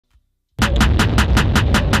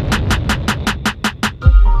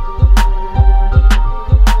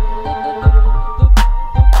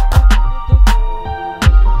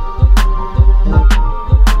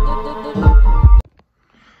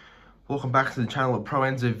back to the channel at Pro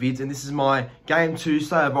Enzo Vids, and this is my Game 2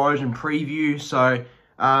 State of Origin preview. So,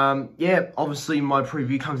 yeah, obviously my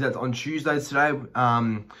preview comes out on Tuesday today.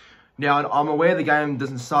 Now, I'm aware the game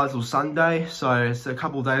doesn't start until Sunday, so it's a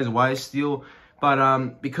couple of days away still.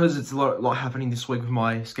 But because it's a lot happening this week with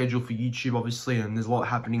my schedule for YouTube, obviously, and there's a lot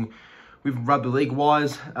happening with rugby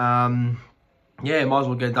league-wise, yeah, might as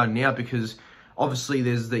well get it done now because obviously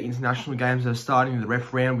there's the international games that are starting, the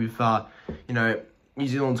ref round with, you know, New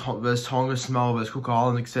Zealand versus Tonga, Samoa versus Cook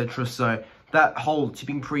Islands, etc. So that whole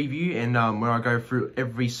tipping preview and where I go through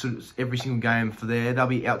every single game for there, they'll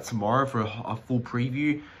be out tomorrow for a full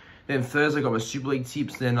preview. Then Thursday I got my Super League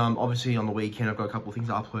tips. Then obviously on the weekend I've got a couple of things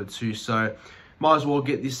to upload too. So might as well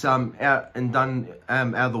get this out and done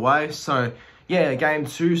out of the way. So yeah, Game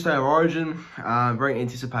 2 State of Origin, very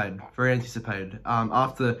anticipated.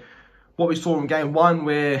 After what we saw in Game 1,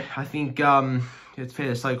 where I think it's fair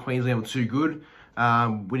to say Queensland were too good.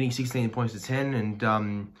 Winning 16 points to 10,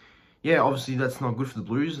 and yeah, obviously that's not good for the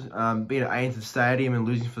Blues. Being at Optus Stadium and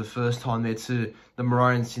losing for the first time there to the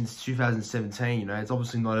Maroons since 2017, you know, it's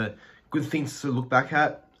obviously not a good thing to look back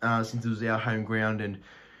at since it was our home ground, and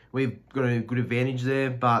we've got a good advantage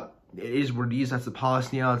there. But it is what it is. That's the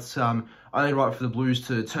past now. It's only right for the Blues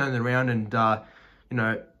to turn it around and you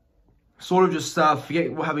know, sort of just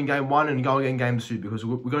forget what happened in Game 1 and go again in Game 2, because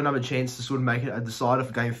we've got another chance to sort of make it a decider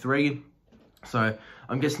for Game 3. So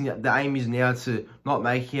I'm guessing that the aim is now to not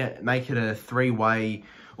make it a three-way,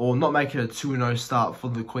 or not make it a 2-0 start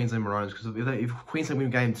for the Queensland Maroons, because if Queensland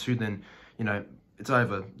win Game 2, then, you know, it's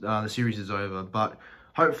over. The series is over. But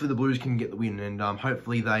hopefully the Blues can get the win, and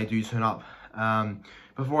hopefully they do turn up.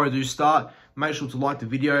 Before I do start, make sure to like the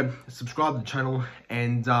video, subscribe to the channel,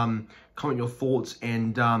 and comment your thoughts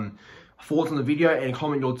and thoughts on the video, and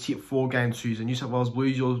comment your tip for Game 2. Is the New South Wales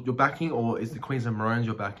Blues you're backing, or is the Queensland Maroons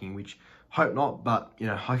you're backing? Which, hope not, but you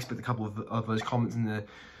know, I expect a couple of those comments in the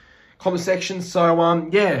comment section. So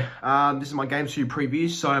yeah, this is my Game 2 preview,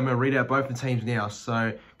 so I'm going to read out both the teams now.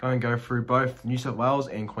 So go through both New South Wales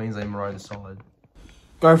and Queensland Maroons side.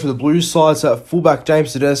 Going for the Blues side, so at fullback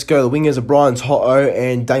James Tedesco, the wingers are Brian To'o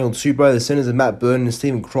and Daniel Tupou, the centres are Matt Burton and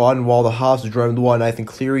Stephen Crichton, while the halves are Jerome Luai and Nathan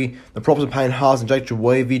Cleary, the props are Payne Haas and Jake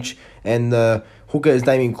Trbojevic, and the hooker is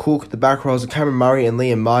Damien Cook, the back rows are Cameron Murray and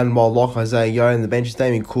Liam Martin, while lock Isaiah Yeo, and the bench is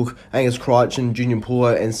Damien Cook, Angus Crichton, Junior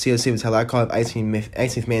Pulo, and COC Vitalakai,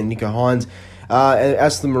 18th man Nico Hines. And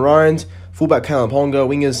as for the Maroons, fullback Kalen Ponga,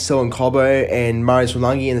 wingers Selwyn Cobbo and Murray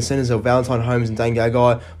Swalangi, and the centres are Valentine Holmes and Dane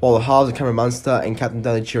Gagai, while the halves are Cameron Munster and Captain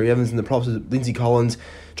Daly Cherry Evans, and the props are Lindsay Collins,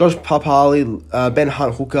 Josh Papali, Ben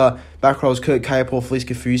Hunt hooker, back rows Kurt Capel, Felice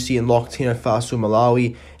Kafusi, and lock Tino Fasu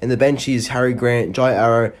Malawi, and the bench is Harry Grant, Jai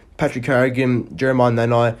Arrow, Patrick Carrigan, Jeremiah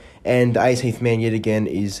Nanai, and the 18th man yet again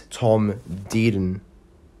is Tom Dearden.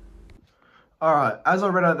 Alright, as I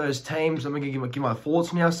read out those teams, I'm going to give my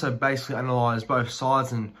thoughts now. So basically analyse both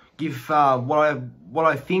sides and give what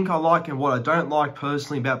I think I like and what I don't like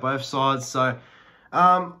personally about both sides. So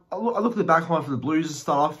I look at the back line for the Blues to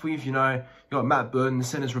start off with. You know, you got Matt Burton, the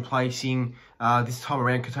centres replacing this time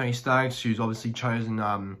around Katoni Staggs, who's obviously chosen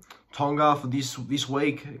Tonga for this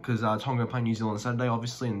week, because Tonga playing New Zealand on Saturday,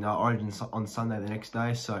 obviously, and Origin on Sunday the next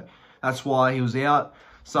day. So that's why he was out.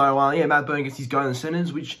 So yeah, Matt Burton gets his go in the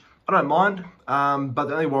centres, which I don't mind, but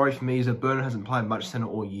the only worry for me is that Burton hasn't played much centre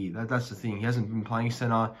all year. That's the thing. He hasn't been playing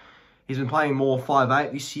centre. He's been playing more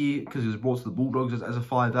 5'8" this year because he was brought to the Bulldogs as a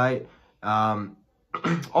 5'8".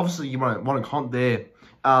 Obviously, you won a comp there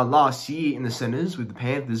last year in the centres with the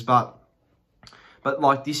Panthers, but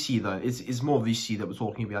like this year though, it's more of this year that we're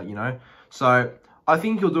talking about, you know. So I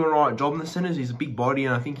think he'll do a right job in the centres. He's a big body,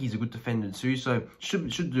 and I think he's a good defender too. So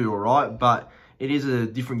should do all right, but it is a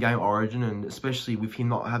different game Origin, and especially with him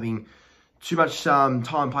not having too much time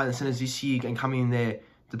playing the centres this year and coming in there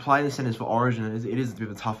to play in the centres for Origin, it is a bit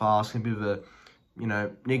of a tough ask and a bit of a, you know,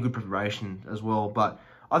 need good preparation as well. But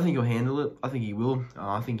I think he'll handle it. I think he will.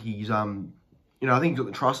 I think he's, you know, I think he's got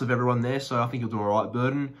the trust of everyone there, so I think he'll do all right,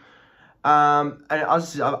 Burton. And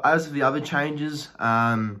as for the other changes,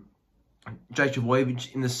 Jake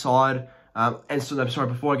Trbojevic in the side. And so, sorry,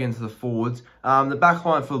 before I get into the forwards, the back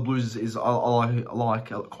line for the Blues is I like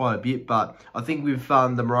quite a bit, but I think with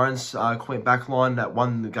the Maroons back line that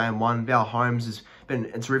won the Game 1, Val Holmes has been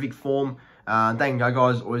in terrific form. Dane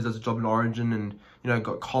Gagai always does a job in Origin, and you know,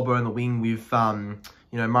 got Cobbo in the wing with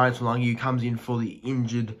you know, Murray Tulangi, who comes in for the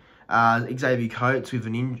injured Xavier Coates with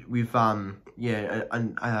what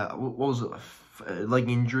was it? Leg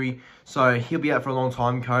injury, so he'll be out for a long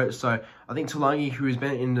time, Coates. So I think Tulangi, who has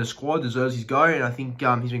been in the squad, deserves his go, and I think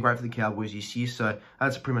he's been great for the Cowboys this year, so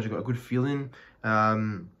that's pretty much got a good feeling.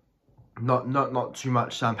 not too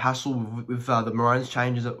much hassle with the Maroons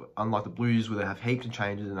changes, unlike the Blues where they have heaps of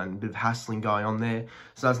changes and a bit of hassling going on there.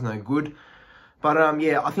 So that's no good. But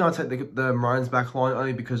yeah, I think I'll take the Maroons back line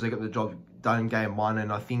only because they got the job done in game 1,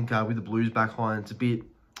 and I think with the Blues back line, it's a bit,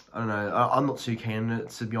 I don't know, I'm not too keen on it,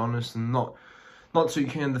 to be honest, and not too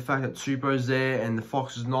keen on the fact that Tupou's there and the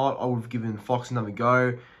Fox is not. I would have given Fox another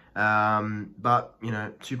go. But, you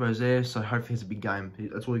know, Tupou's there, so hopefully it's a big game.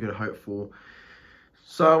 That's all you got to hope for.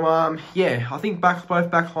 So, yeah, I think both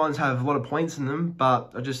back lines have a lot of points in them,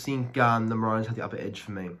 but I just think the Maroons have the upper edge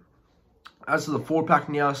for me. As for the forward pack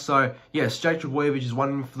now, so, yes, Jake Trbojevic is one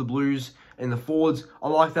in for the Blues, and the forwards, I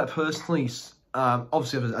like that personally.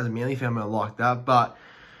 Obviously, as a Manly fan, I like that, but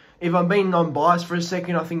if I'm being non-biased for a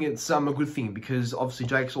second, I think it's a good thing, because obviously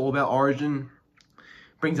Jake's all about Origin,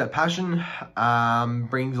 brings that passion,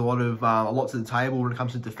 brings a lot to the table when it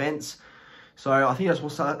comes to defence. So I think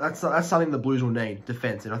that's something the Blues will need,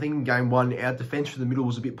 defence. And I think in game 1, our defence through the middle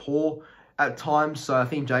was a bit poor at times. So I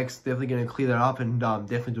think Jake's definitely going to clear that up and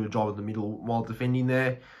definitely do a job in the middle while defending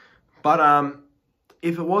there. But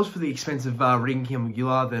if it was for the expense of rigging Campbell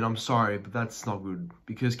Gillard, then I'm sorry, but that's not good.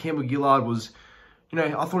 Because Campbell Gillard was, you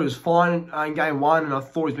know, I thought he was fine in game 1, and I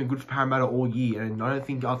thought he's been good for Parramatta all year. And I don't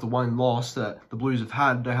think after one loss that the Blues have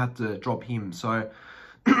had, they had to drop him. So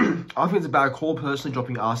I think it's a bad call, personally,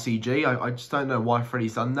 dropping RCG. I just don't know why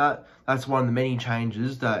Freddie's done that. That's one of the many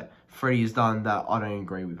changes that Freddie has done that I don't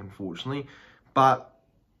agree with, unfortunately. But,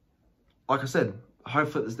 like I said,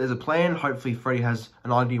 hopefully there's a plan. Hopefully Freddie has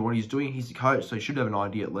an idea what he's doing. He's the coach, so he should have an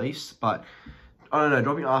idea at least. But, I don't know,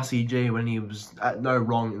 dropping RCG when he was at no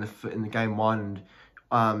wrong in the game 1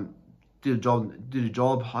 and did a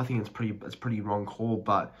job. I think it's pretty wrong call.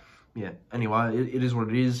 But, yeah, anyway, it is what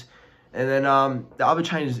it is. And then the other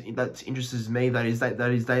change that interests me, that is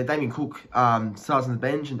Damien Cook starts on the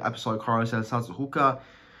bench and Apasai Coruscant starts at hooker.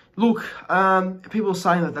 Look, people are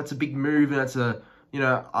saying that that's a big move, and that's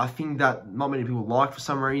I think that not many people like for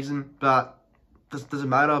some reason, but it doesn't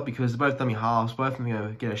matter because they're both dummy halves. Both of them are going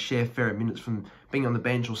to get a share fair minutes from being on the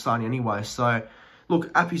bench or starting anyway. So,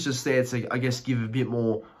 look, Appy's just there to, I guess, give a bit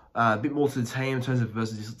more to the team in terms of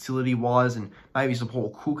versatility-wise, and maybe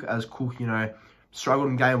support Cook, as Cook, struggled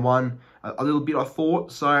in game 1 a little bit, I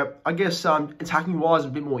thought. So I guess attacking-wise, a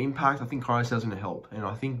bit more impact. I think Coruscant's going to help, and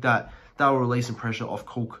I think that will release some pressure off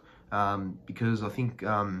Cook because I think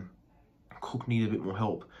Cook needed a bit more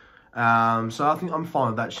help. So I think I'm fine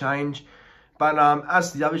with that change. But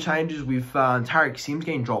as to the other changes, with Tarek Sims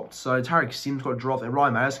getting dropped. So Tarek Sims got dropped and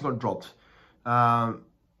Ryan Madison got dropped. I'll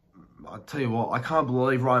tell you what, I can't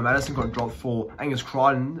believe Ryan Madison got dropped for Angus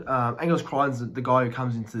Crichton. Angus Crichton's the guy who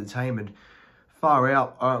comes into the team, and far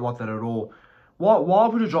out, I don't like that at all. Why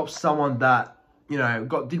would you drop someone that,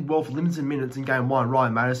 did well for limited minutes in game 1,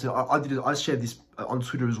 Ryan Madison? I shared this on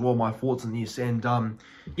Twitter as well, my thoughts on this. And, why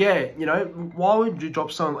would you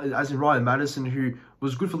drop someone as in Ryan Madison, who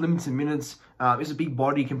was good for limited minutes, is a big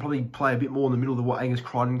body, can probably play a bit more in the middle than what Angus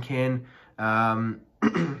Crichton can. I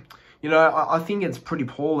think it's pretty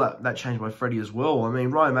poor, that change by Freddie as well. I mean,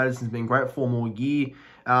 Ryan Madison's been great form all year.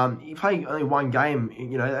 He played only one game,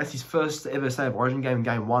 that's his first ever State of Origin game in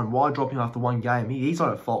game 1. Why drop him after one game? He's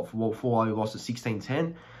not at fault for why he lost at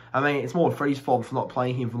 16-10. I mean, it's more Freddie's fault for not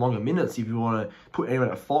playing him for longer minutes, if you want to put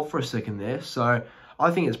anyone at fault for a second there. So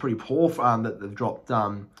I think it's pretty poor that they've dropped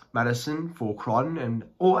Madison for Crichton, and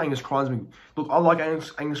all Angus Crichton's been. Look, I like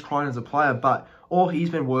Angus Crichton as a player, but all he's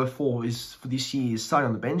been worth for this year is starting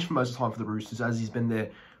on the bench for most of the time for the Roosters, as he's been there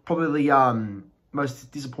probably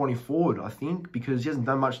most disappointing forward, I think, because he hasn't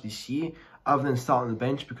done much this year other than starting on the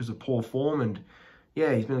bench because of poor form. And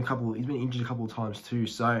yeah, he's been injured a couple of times too.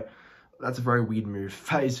 So that's a very weird move.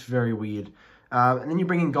 That is very weird. And then you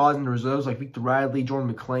bring in guys in the reserves like Victor Radley, Jordan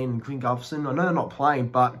McLean, and Clint Gutherson. I know they're not playing,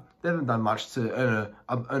 but they haven't done much to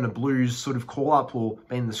earn a Blues sort of call-up or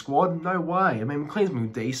be in the squad. No way. I mean, McLean's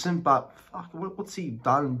been decent, but fuck, what's he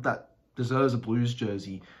done that deserves a Blues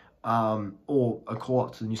jersey? Or a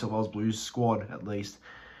call-up to the New South Wales Blues squad, at least.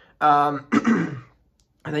 And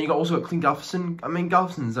then you also got Clint Gutherson. I mean,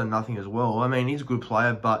 Gutherson's done nothing as well. I mean, he's a good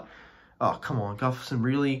player, but oh, come on, Gutherson,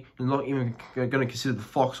 really? You're not even going to consider the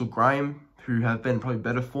Fox or Graham, who have been probably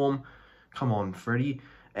better form? Come on, Freddie.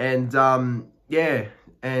 And, who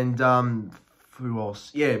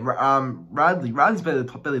else? Yeah, Radley. Radley's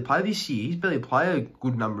barely played this year. He's barely played a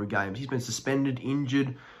good number of games. He's been suspended,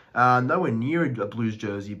 injured, nowhere near a Blues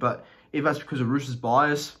jersey. But if that's because of Roosters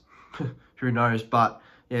bias, who knows? But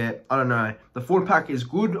yeah, I don't know. The forward pack is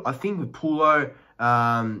good, I think, with Pulo,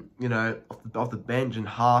 off the bench, and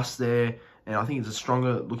Haas there. And I think it's a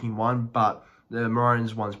stronger looking one, but the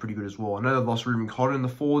Maroons one's pretty good as well. I know they've lost Ruben Cotter in the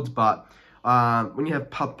forwards, but When you have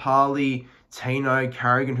Papali, Tino,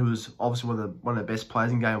 Carrigan, who was obviously one of the best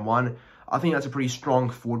players in game one, I think that's a pretty strong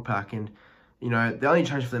forward pack. And you know, the only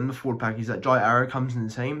change for them in the forward pack is that Jai Arrow comes in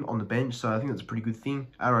the team on the bench, so I think that's a pretty good thing.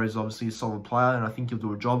 Arrow is obviously a solid player, and I think he'll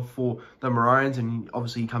do a job for the Maroons, and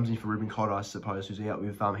obviously he comes in for Ruben Cotter, I suppose, who's out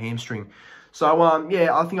with hamstring. So,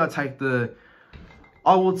 yeah, I think I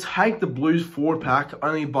will take the Blues forward pack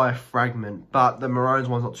only by a fragment, but the Maroons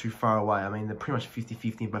one's not too far away. I mean, they're pretty much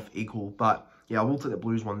 50-50, both equal, but yeah, I will take the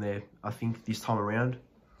Blues one there, I think, this time around.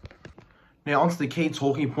 Now, onto the key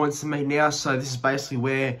talking points to me now. So this is basically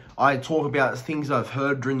where I talk about things I've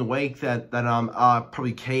heard during the week that are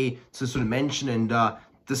probably key to sort of mention and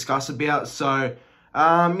discuss about. So,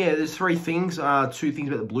 yeah, there's three things, two things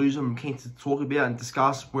about the Blues I'm keen to talk about and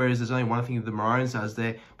discuss, whereas there's only one thing of the Maroons, as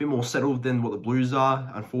they're a bit more settled than what the Blues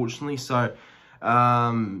are, unfortunately. So,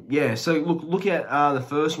 yeah, so look at the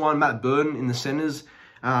first one, Matt Burton in the centres,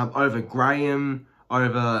 over Graham,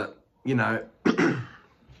 over,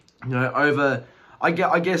 I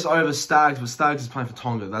guess over Staggs, but Staggs is playing for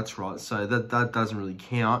Tonga, that's right, so that doesn't really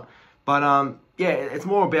count. But, yeah, it's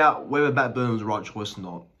more about whether Matt Burton was the right choice or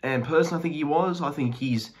not. And personally, I think he was. I think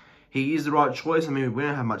he is the right choice. I mean, we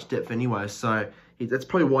don't have much depth anyway, so that's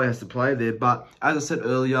probably why he has to play there. But as I said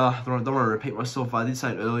earlier, I don't want to repeat myself, I did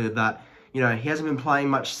say it earlier that, he hasn't been playing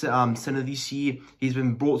much centre this year. He's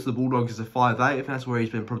b'en brought to the Bulldogs as a 5'8", if that's where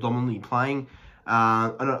he's been predominantly playing.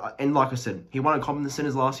 And like I said, he won a comp in the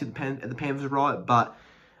centres last year at the Panthers, right? But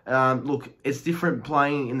look, it's different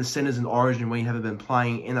playing in the centres in Origin when you haven't been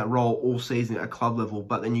playing in that role all season at club level.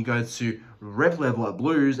 But then you go to rep level at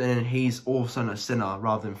Blues and he's all of a sudden a centre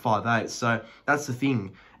rather than 5'8". So that's the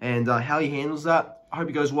thing. And how he handles that, I hope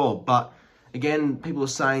he goes well. But again, people are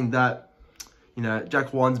saying that,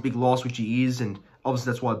 Jack Wine's a big loss, which he is. And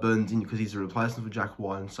obviously that's why Burton's in, because he's a replacement for Jack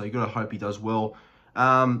Wine. So you've got to hope he does well.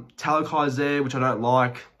 Talakai's there, which I don't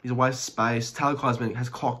like. He's a waste of space. Talakai has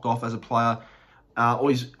clocked off as a player. Or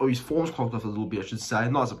his form's clocked off a little bit, I should say.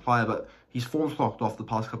 Not as a player, but his form's clocked off the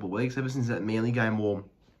past couple of weeks. Ever since that Manly game, or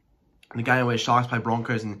the game where Sharks played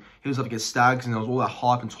Broncos and he was up against Stags, and there was all that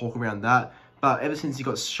hype and talk around that. But ever since he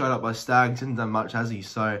got showed up by Stags, he hasn't done much, has he?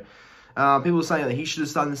 So people are saying that he should have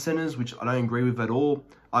started in the centres, which I don't agree with at all.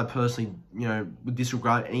 I personally, would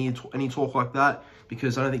disregard any talk like that,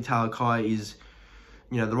 because I don't think Talakai is,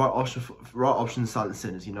 the right option to start in the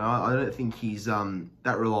centres. I don't think he's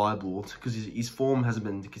that reliable, because his form hasn't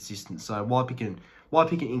been consistent. So why pick an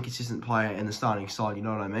inconsistent player in the starting side? You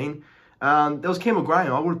know what I mean? There was Campbell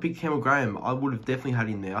Graham. I would have picked Campbell Graham. I would have definitely had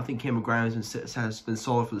him there. I think Campbell Graham has been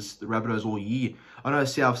solid for the Rabbitohs all year. I know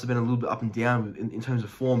Souths have been a little bit up and down in terms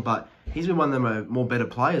of form, but he's been one of the more better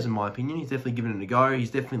players in my opinion. He's definitely given it a go.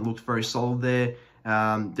 He's definitely looked very solid there.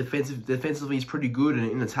 Defensively, he's pretty good,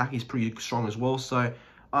 and in attack, he's pretty strong as well. So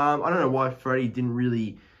I don't know why Freddie didn't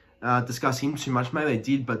really discuss him too much. Maybe they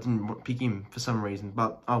did, but didn't pick him for some reason.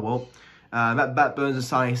 But oh well. Matt Burns is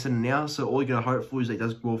starting centre now, so all you're going to hope for is that he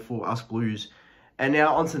does well for us Blues. And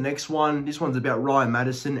now on to the next one. This one's about Ryan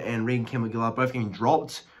Madison and Regan Campbell-Gillard both getting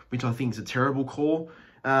dropped, which I think is a terrible call.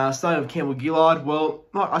 Starting with Campbell-Gillard, well,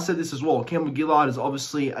 I said this as well. Campbell-Gillard is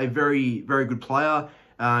obviously a very, very good player.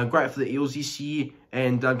 Great for the Eels this year,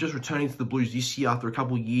 and just returning to the Blues this year after a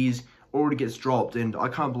couple of years, already gets dropped. And I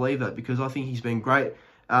can't believe that, because I think he's been great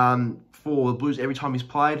for the Blues every time he's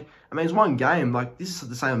played. I mean, it's one game. Like, this is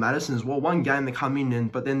the same with Madison as well. One game they come in,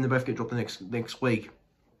 but then they both get dropped the next week.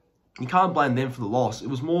 You can't blame them for the loss. It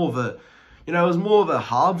was more of a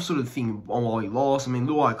half sort of thing on why he lost. I mean,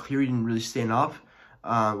 Luai Cleary didn't really stand up,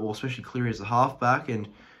 or especially Cleary as a halfback. And,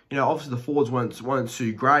 obviously the forwards weren't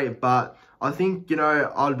too great, but I think,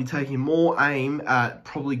 I'd be taking more aim at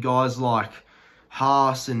probably guys like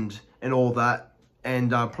Haas and all that,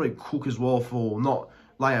 and probably Cook as well, for not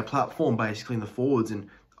laying a platform basically in the forwards. And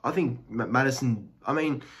I think Madison, I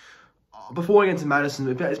mean, before I get into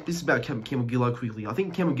Madison, this is about Campbell-Gillard quickly. I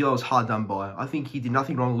think Campbell-Gillard was hard done by. I think he did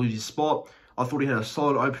nothing wrong to lose his spot. I thought he had a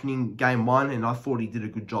solid opening game one, and I thought he did a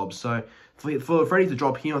good job. So for Freddie to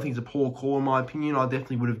drop him, I think it's a poor call in my opinion. I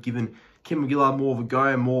definitely would have given Campbell-Gillard more of a go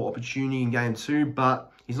and more opportunity in game two,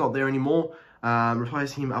 but he's not there anymore.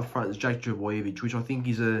 Replacing him up front is Jake Trbojevic, which I think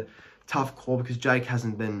is a tough call, because Jake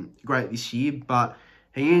hasn't been great this year, but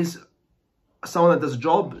he is someone that does a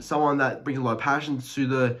job, someone that brings a lot of passion to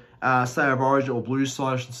the State of Origin, or Blues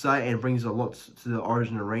side, I should say, and brings a lot to the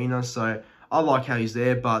Origin arena. So I like how he's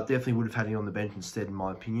there, but definitely would have had him on the bench instead, in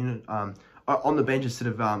my opinion. On the bench instead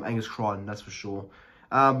of Angus Crichton, that's for sure.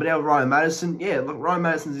 But now Ryan Madison, yeah, look, Ryan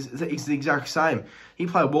Madison is the exact same. He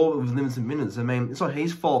played well with limited minutes. I mean, it's not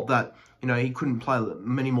his fault that you know, he couldn't play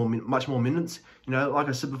much more minutes. You know, like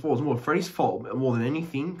I said before, it's more Freddie's fault more than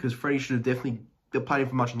anything, because Freddie should have definitely played him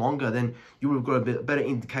for much longer. Then you would have got a better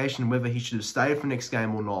indication whether he should have stayed for next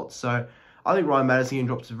game or not. So I think Ryan Madison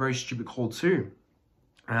dropped a very stupid call too.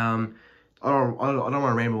 I don't want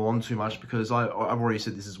to ramble on too much, because I've already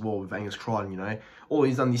said this as well with Angus Crichton. You know, all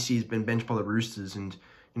he's done this year has been benched by the Roosters, and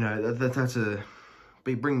you know that's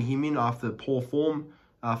bringing him in after poor form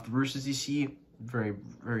after the Roosters this year. Very,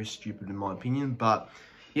 very stupid in my opinion. But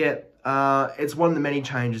yeah, it's one of the many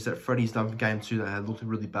changes that Freddie's done for game 2 that had looked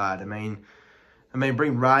really bad. I mean,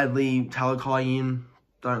 bring Radley, Talakai in.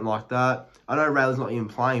 Don't like that. I know Radley's not even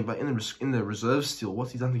playing, but in the reserves still,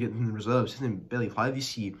 what's he done to get in the reserves? He hasn't barely played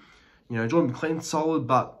this year. You know, Jordan McLean's solid,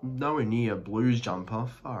 but nowhere near a Blues jumper.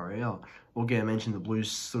 Far out. We'll get mentioned the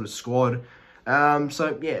Blues sort of squad.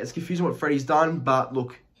 So yeah, it's confusing what Freddie's done, but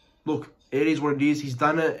look, it is what it is. He's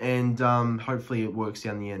done it, and hopefully it works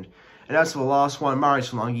down the end. And as for the last one, Murray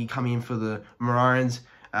Taulagi coming in for the Maroons.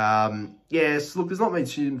 Yes, look, there's not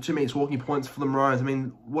too many talking points for the Maroons. I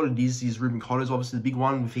mean, what it is Ruben Cotter's obviously the big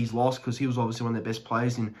one with his loss, because he was obviously one of their best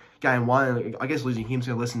players in game 1. I guess losing him's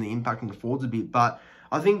going to lessen the impact on the forwards a bit, but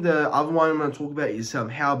I think the other one I'm going to talk about is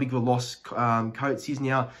how big of a loss Coates is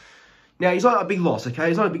now. Now, he's not a big loss, okay?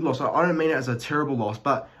 He's not a big loss. I don't mean it as a terrible loss,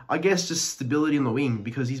 but I guess just stability on the wing,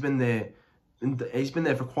 because he's been there. He's been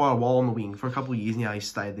there for quite a while on the wing. For a couple of years now, he's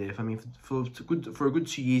stayed there. I mean, for a good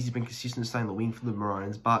 2 years, he's been consistent staying on the wing for the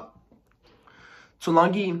Maroons. But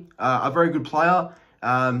Taulagi, a very good player.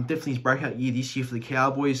 Definitely his breakout year this year for the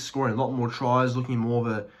Cowboys, scoring a lot more tries, looking more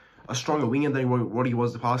of a stronger winger than what he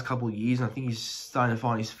was the past couple of years. And I think he's starting to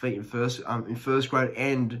find his feet in first grade,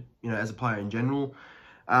 and you know, as a player in general.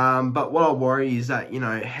 But what I worry is that, you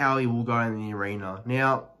know, how he will go in the arena.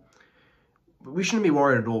 Now, we shouldn't be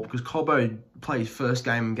worried at all, because Cobbo played his first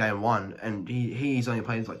game in game 1, and he's only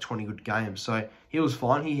played like 20 good games, so he was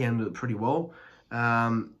fine. He handled it pretty well.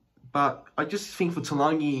 But I just think for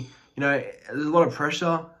Taulagi, you know, there's a lot of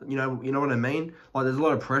pressure. You know what I mean? Like, there's a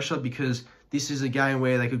lot of pressure, because this is a game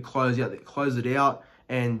where they could close it out,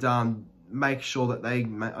 and make sure that they,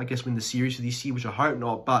 I guess, win the series for this year, which I hope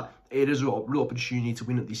not. But it is a real opportunity to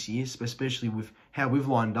win it this year, especially with how we've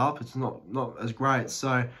lined up. It's not as great,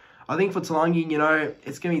 so I think for Taulagi, you know,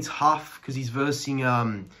 it's going to be tough, because he's versing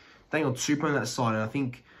Daniel Tupou on that side. And I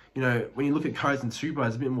think, you know, when you look at Coates and Tupou,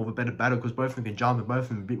 it's a bit more of a better battle, because both of them can jump and both of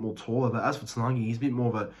them are a bit more taller. But as for Taulagi, he's a bit more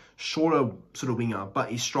of a shorter sort of winger, but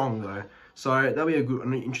he's strong though. So that'll be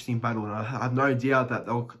an interesting battle, and I have no doubt that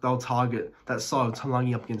they'll target that side of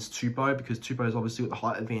Taulagi up against Tupou, because Tupou is obviously got the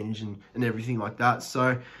height advantage and everything like that.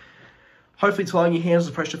 So hopefully Taulagi handles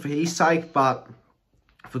the pressure for his sake, but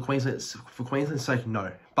for Queensland's sake,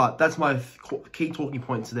 no. But that's my key talking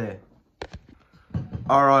points there.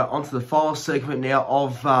 Alright, on to the final segment now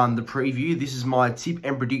of the preview. This is my tip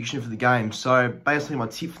and prediction for the game. So basically my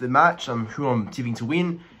tip for the match, who I'm tipping to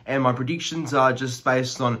win, and my predictions are just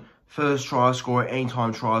based on first try scorer,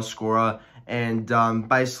 anytime try scorer, and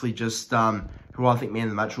basically just who I think man of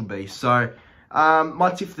the match will be. So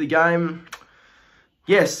my tip for the game,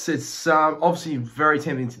 yes, it's obviously very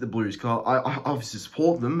tempting to tip the Blues, because I obviously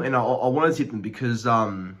support them, and I want to tip them, because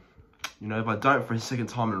you know, if I don't for a second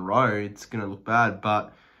time in a row, it's going to look bad.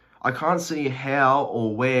 But I can't see how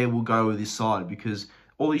or where we'll go with this side, because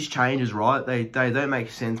all these changes, right, they don't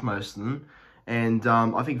make sense, most of them. And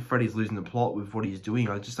I think Freddie's losing the plot with what he's doing.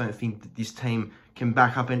 I just don't think that this team can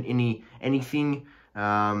back up in anything. You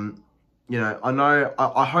know,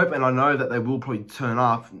 I hope and I know that they will probably turn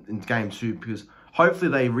up in game 2, because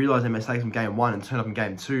hopefully they realise their mistakes from game 1 and turn up in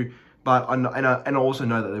game 2. But I also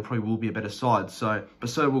know that they probably will be a better side. So, but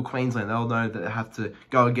so will Queensland. They'll know that they have to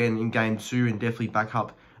go again in game 2 and definitely back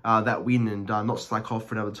up that win, and not slack off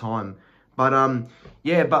for another time. But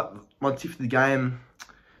yeah, but my tip for the game,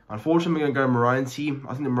 unfortunately, I'm going to go Maroons here.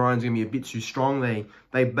 I think the Maroons are going to be a bit too strong.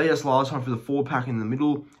 They beat us last time for the 4-pack in the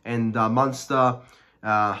middle, and Munster,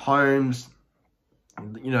 Holmes,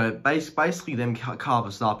 you know, basically them carve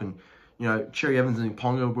us up, and you know, Cherry Evans and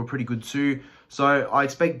Ponga were pretty good too. So I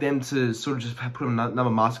expect them to sort of just put another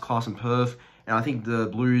masterclass in Perth, and I think the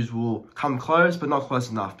Blues will come close, but not close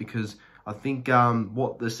enough, because I think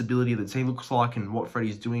what the stability of the team looks like and what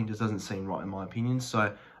Freddie's doing just doesn't seem right in my opinion.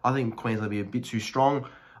 So I think Queensland will be a bit too strong.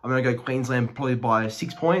 I'm going to go Queensland probably by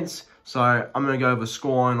 6 points. So I'm going to go with a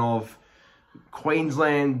scoreline of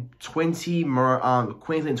Queensland 20,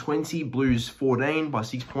 Queensland 20, Blues 14 by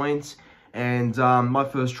 6 points. And my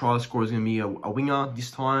first try score is going to be a winger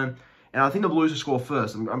this time. And I think the Blues will score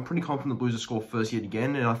first. I'm pretty confident the Blues will score first yet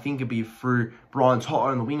again. And I think it'll be through Brian Toto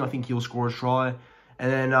on the wing. I think he'll score a try.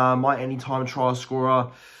 And then my anytime try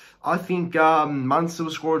scorer, I think Munster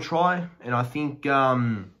will score a try, and I think I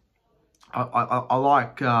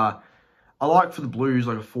like for the Blues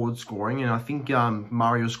like a forward scoring, and I think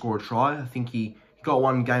Murray will score a try. I think he got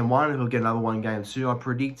one game one, and he'll get another one game two, I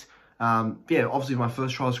predict. Yeah, obviously my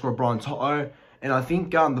first try will score Brian Toto, and I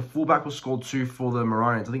think the fullback will score two for the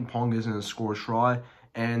Maroons. I think Ponga's going to score a try,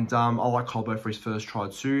 and I like Colbo for his first try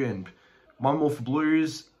too, and one more for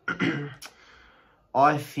Blues.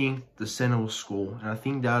 I think the centre will score, and I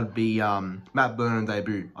think that would be Matt Burnham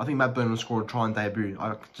debut. I think Matt Burnham will score a try and debut.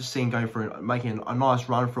 I just see him going for making a nice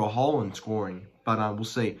run for a hole and scoring, but we'll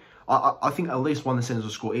see. I think at least one of the centres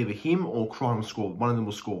will score, either him or Crichton will score. One of them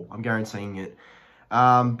will score. I'm guaranteeing it.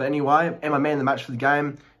 But anyway, and my man of the match for the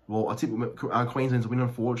game, well, I tip Queensland's win,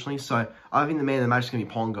 unfortunately. So I think the man of the match is going to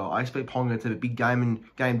be Ponga. I expect Ponga to have a big game in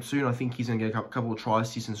game two, and I think he's going to get a couple of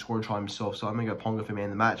tries and score a try himself. So I'm going to go Ponga for man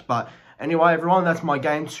of the match. But anyway, everyone, that's my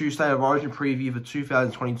game two State of Origin preview for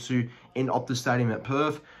 2022 in Optus Stadium at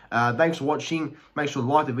Perth. Thanks for watching. Make sure to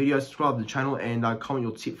like the video, subscribe to the channel, and comment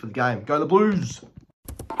your tip for the game. Go the Blues!